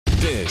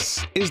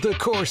This is the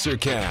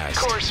CorserCast.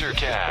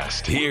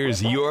 CorserCast.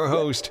 Here's your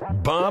host,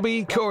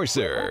 Bobby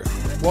Corser.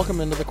 Welcome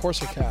into the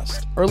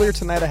CorserCast. Earlier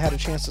tonight, I had a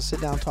chance to sit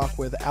down and talk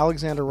with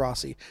Alexander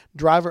Rossi,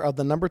 driver of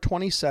the number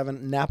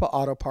 27 Napa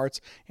Auto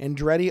Parts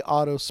Andretti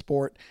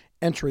Autosport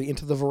entry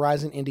into the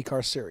Verizon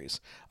IndyCar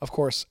Series. Of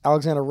course,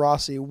 Alexander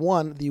Rossi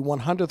won the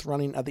 100th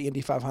running of the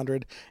Indy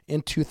 500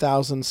 in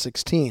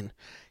 2016.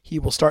 He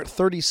will start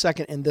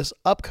 32nd in this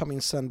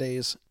upcoming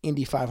Sunday's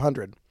Indy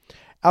 500.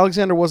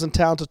 Alexander was in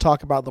town to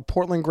talk about the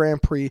Portland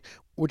Grand Prix,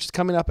 which is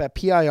coming up at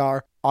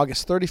PIR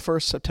August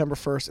 31st, September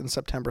 1st, and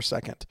September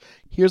 2nd.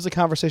 Here's the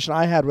conversation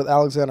I had with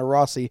Alexander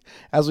Rossi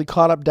as we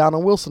caught up down in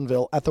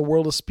Wilsonville at the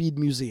World of Speed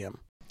Museum.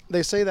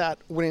 They say that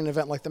winning an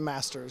event like the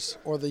Masters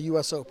or the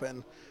U.S.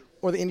 Open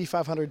or the Indy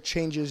 500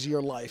 changes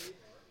your life.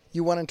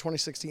 You won in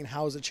 2016.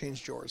 How has it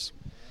changed yours?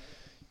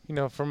 You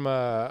know, from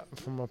a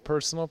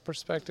personal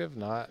perspective,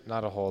 not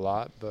a whole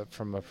lot, but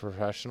from a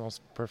professional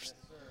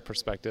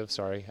perspective,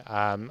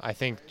 I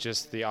think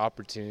just the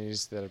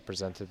opportunities that have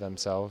presented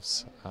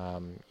themselves,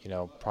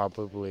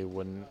 probably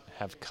wouldn't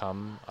have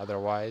come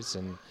otherwise,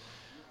 and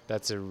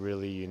that's a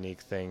really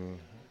unique thing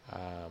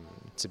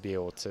to be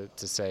able to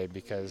say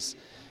because,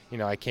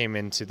 I came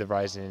into the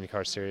Verizon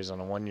IndyCar Series on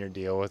a one-year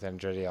deal with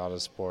Andretti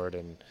Autosport,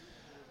 and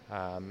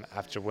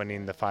after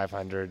winning the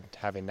 500,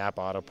 having Napa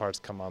Auto Parts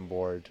come on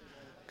board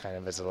kind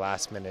of as a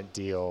last-minute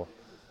deal,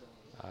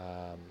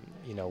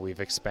 we've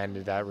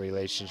expanded that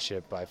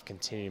relationship. I've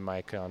continued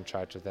my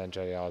contract with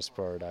Andretti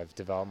Autosport. I've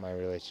developed my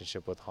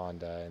relationship with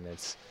Honda, and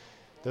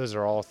those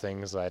are all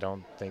things that I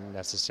don't think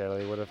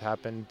necessarily would have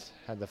happened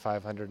had the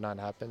 500 not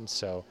happened.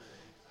 So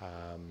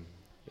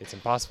it's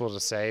impossible to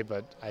say,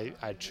 but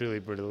I truly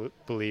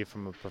believe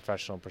from a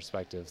professional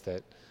perspective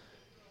that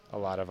a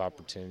lot of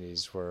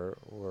opportunities were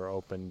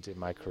opened in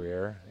my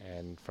career,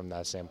 and from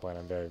that standpoint,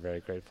 I'm very,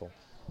 very grateful.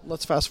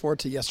 Let's fast forward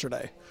to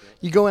yesterday.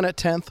 You go in at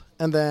 10th,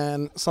 and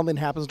then something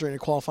happens during a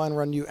qualifying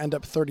run. You end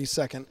up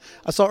 32nd.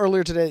 I saw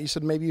earlier today that you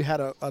said maybe you had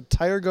a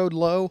tire go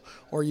low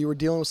or you were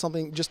dealing with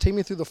something. Just take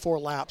me through the 4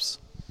 laps.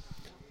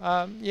 We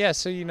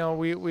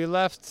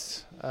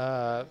left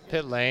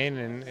pit lane,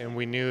 and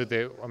we knew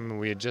that,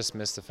 we had just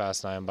missed the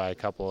Fast 9 by a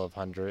couple of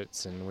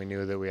hundredths, and we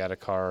knew that we had a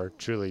car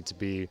truly to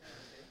be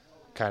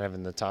kind of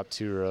in the top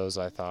 2 rows,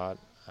 I thought.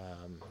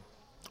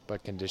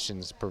 But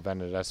conditions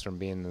prevented us from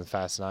being in the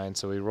Fast 9,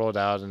 so we rolled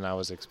out, and I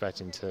was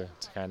expecting to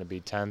kind of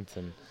be 10th.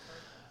 And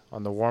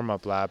on the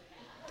warm-up lap,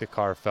 the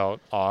car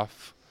felt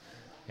off,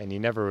 and you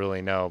never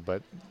really know,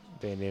 but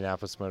the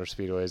Indianapolis Motor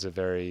Speedway is a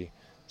very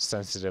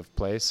sensitive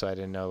place, so I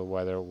didn't know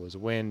whether it was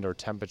wind or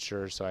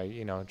temperature, so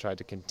I tried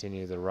to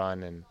continue the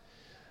run, and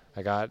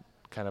I got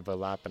kind of a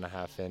lap and a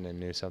half in and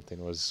knew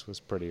something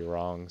was pretty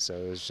wrong. So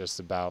it was just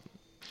about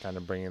kind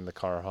of bringing the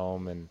car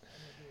home and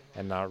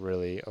not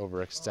really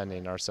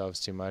overextending ourselves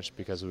too much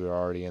because we were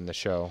already in the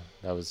show.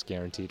 That was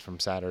guaranteed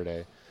from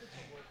Saturday.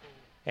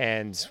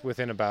 And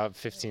within about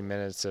 15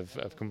 minutes of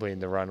completing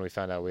the run, we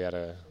found out we had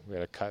a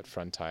cut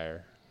front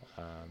tire.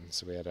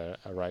 So we had a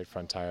right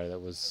front tire that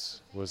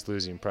was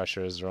losing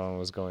pressure as the run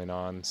was going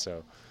on.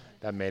 So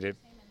that made it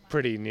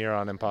pretty near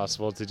on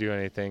impossible to do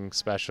anything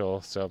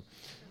special. So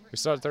we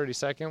started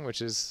 32nd,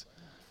 which is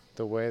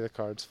the way the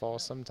cards fall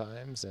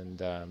sometimes,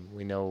 and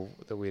we know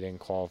that we didn't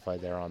qualify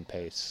there on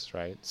pace,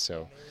 right?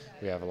 So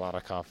we have a lot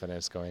of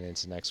confidence going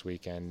into next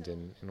weekend,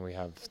 and we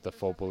have the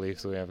full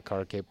belief that we have a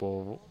car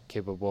capable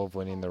of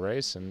winning the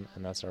race, and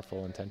that's our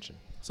full intention.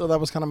 So that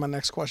was kind of my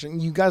next question.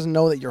 You guys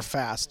know that you're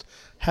fast.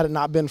 Had it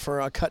not been for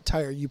a cut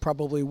tire, you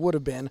probably would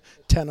have been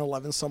 10,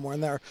 11, somewhere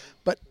in there.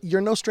 But you're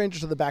no stranger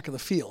to the back of the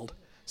field.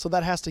 So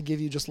that has to give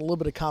you just a little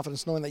bit of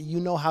confidence knowing that you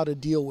know how to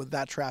deal with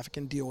that traffic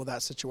and deal with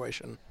that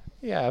situation.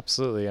 Yeah,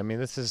 absolutely.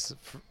 This is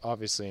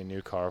obviously a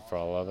new car for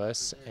all of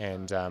us,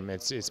 and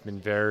it's been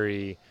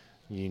very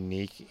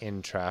unique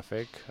in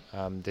traffic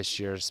this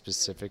year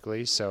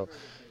specifically. So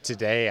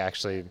today,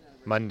 actually,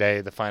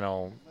 Monday, the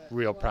final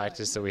real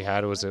practice that we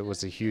had was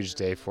a huge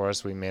day for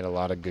us. We made a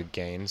lot of good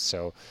gains,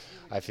 so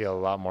I feel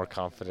a lot more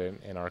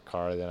confident in our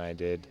car than I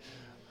did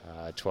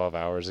 12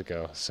 hours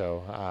ago.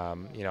 So,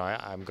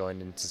 I'm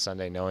going into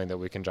Sunday knowing that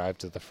we can drive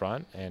to the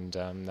front, and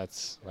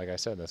that's, like I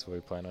said, that's what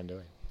we plan on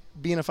doing.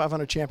 Being a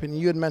 500 champion,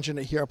 you had mentioned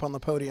it here up on the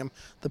podium,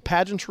 the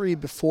pageantry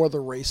before the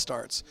race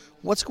starts.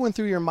 What's going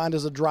through your mind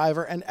as a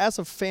driver and as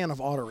a fan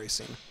of auto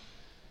racing?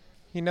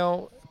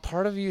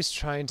 Part of you is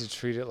trying to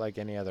treat it like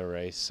any other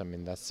race.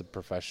 That's the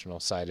professional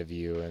side of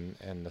you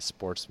and the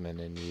sportsman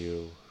in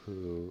you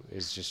who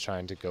is just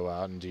trying to go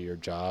out and do your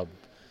job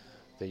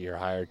that you're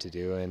hired to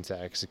do and to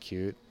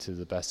execute to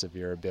the best of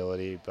your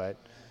ability. But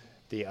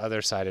the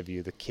other side of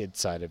you, the kid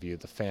side of you,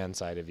 the fan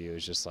side of you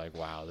is just like,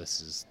 wow, this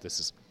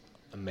is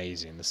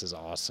amazing, this is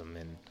awesome,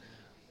 and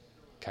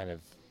kind of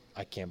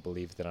I can't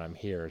believe that I'm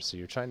here. So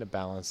you're trying to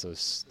balance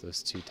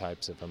those two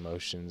types of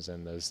emotions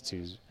and those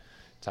two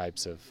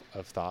types of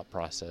thought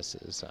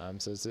processes.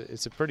 So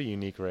it's a pretty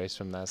unique race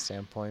from that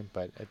standpoint,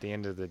 but at the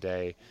end of the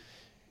day,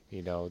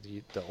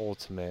 the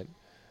ultimate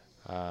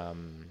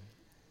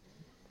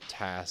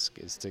task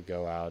is to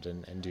go out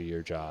and do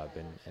your job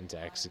and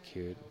to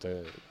execute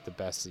the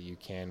best that you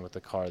can with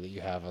the car that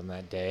you have on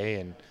that day.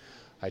 And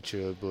I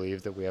truly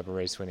believe that we have a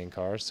race-winning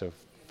car. So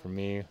for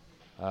me,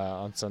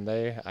 on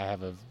Sunday, I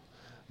have a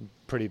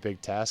pretty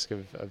big task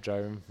of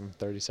driving from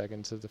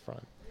 32nd to the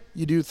front.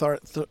 You do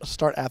start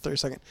at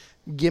 32nd.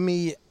 Give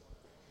me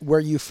where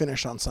you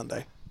finish on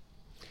Sunday.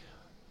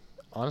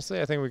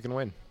 Honestly, I think we can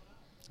win.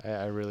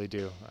 I really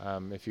do.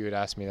 If you had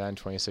asked me that in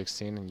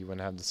 2016, and you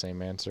wouldn't have the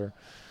same answer.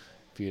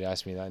 If you'd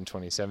asked me that in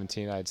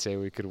 2017, I'd say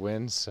we could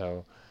win.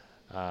 So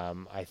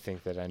I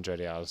think that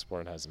Andretti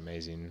Autosport has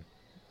amazing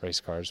race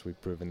cars. We've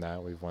proven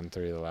that. We've won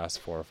 3 of the last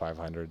 4 or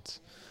 500s.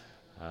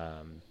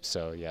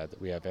 So, yeah,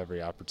 we have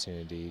every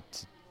opportunity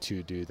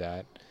to do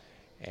that.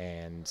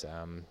 And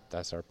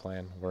that's our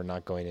plan. We're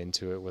not going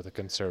into it with a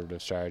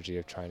conservative strategy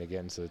of trying to get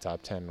into the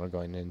top 10. We're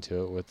going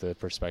into it with the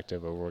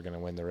perspective of we're going to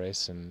win the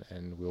race, and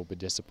we'll be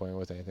disappointed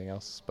with anything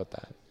else but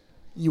that.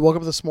 You woke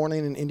up this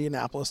morning in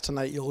Indianapolis.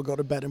 Tonight you'll go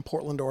to bed in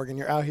Portland, Oregon.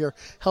 You're out here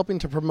helping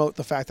to promote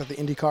the fact that the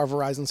IndyCar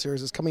Verizon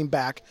Series is coming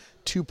back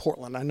to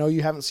Portland. I know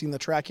you haven't seen the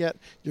track yet.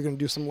 You're going to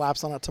do some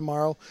laps on it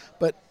tomorrow.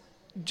 But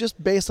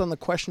just based on the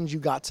questions you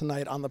got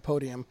tonight on the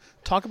podium,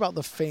 talk about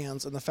the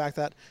fans and the fact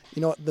that,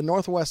 the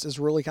Northwest is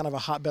really kind of a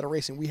hotbed of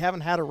racing. We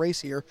haven't had a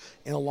race here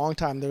in a long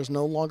time. There's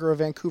no longer a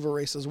Vancouver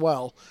race as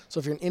well. So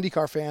if you're an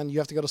IndyCar fan, you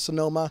have to go to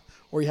Sonoma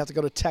or you have to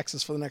go to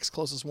Texas for the next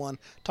closest one.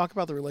 Talk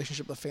about the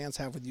relationship the fans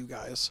have with you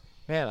guys.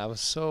 Man, I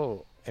was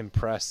so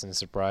impressed and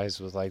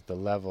surprised with the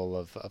level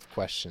of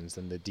questions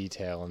and the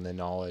detail and the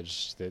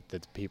knowledge that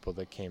the people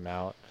that came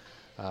out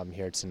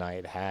here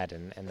tonight had,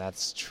 and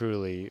that's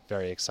truly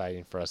very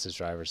exciting for us as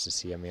drivers to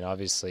see. I mean,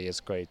 obviously it's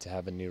great to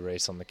have a new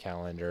race on the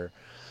calendar,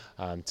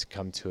 to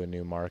come to a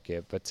new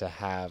market, but to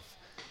have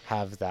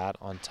that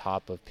on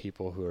top of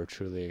people who are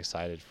truly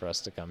excited for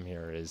us to come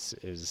here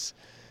is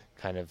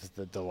kind of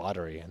the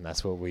lottery, and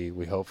that's what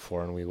we hope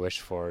for and we wish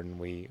for, and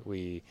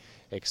we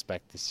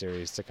expect the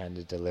series to kind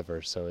of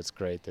deliver. So it's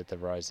great that the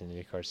Verizon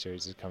IndyCar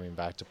Series is coming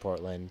back to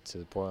Portland, to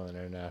the Portland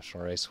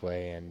International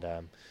Raceway, and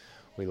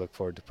we look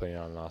forward to putting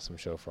on an awesome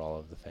show for all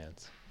of the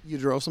fans. You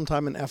drove some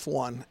time in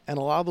F1, and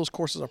a lot of those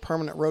courses are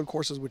permanent road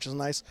courses, which is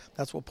nice.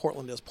 That's what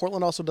Portland is.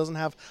 Portland also doesn't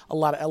have a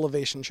lot of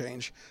elevation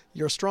change.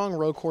 You're a strong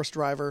road course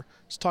driver.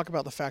 Just talk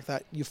about the fact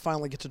that you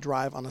finally get to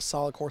drive on a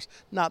solid course,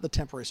 not the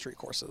temporary street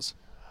courses.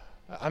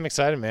 I'm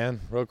excited,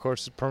 man. Road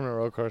courses, permanent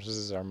road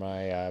courses are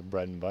my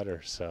bread and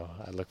butter, so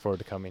I look forward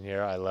to coming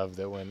here. I love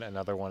that when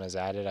another one is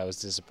added. I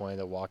was disappointed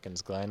that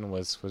Watkins Glen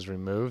was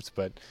removed,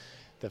 but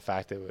the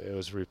fact that it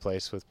was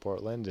replaced with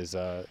Portland is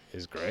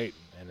great,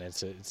 and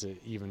it's an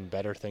even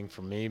better thing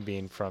for me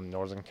being from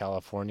Northern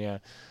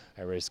California.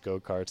 I race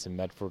go-karts in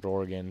Medford,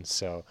 Oregon,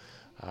 so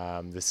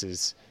this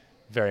is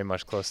very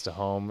much close to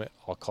home.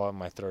 I'll call it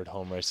my 3rd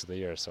home race of the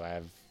year, so I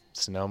have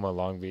Sonoma,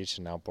 Long Beach,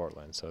 and now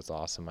Portland, so it's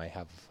awesome. I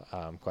have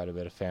quite a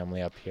bit of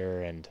family up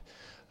here, and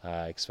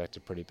I expect a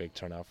pretty big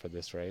turnout for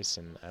this race,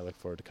 and I look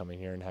forward to coming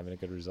here and having a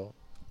good result.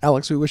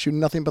 Alex, we wish you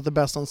nothing but the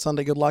best on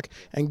Sunday. Good luck,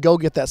 and go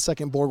get that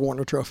second Borg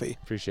Warner trophy.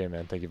 Appreciate it,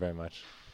 man. Thank you very much.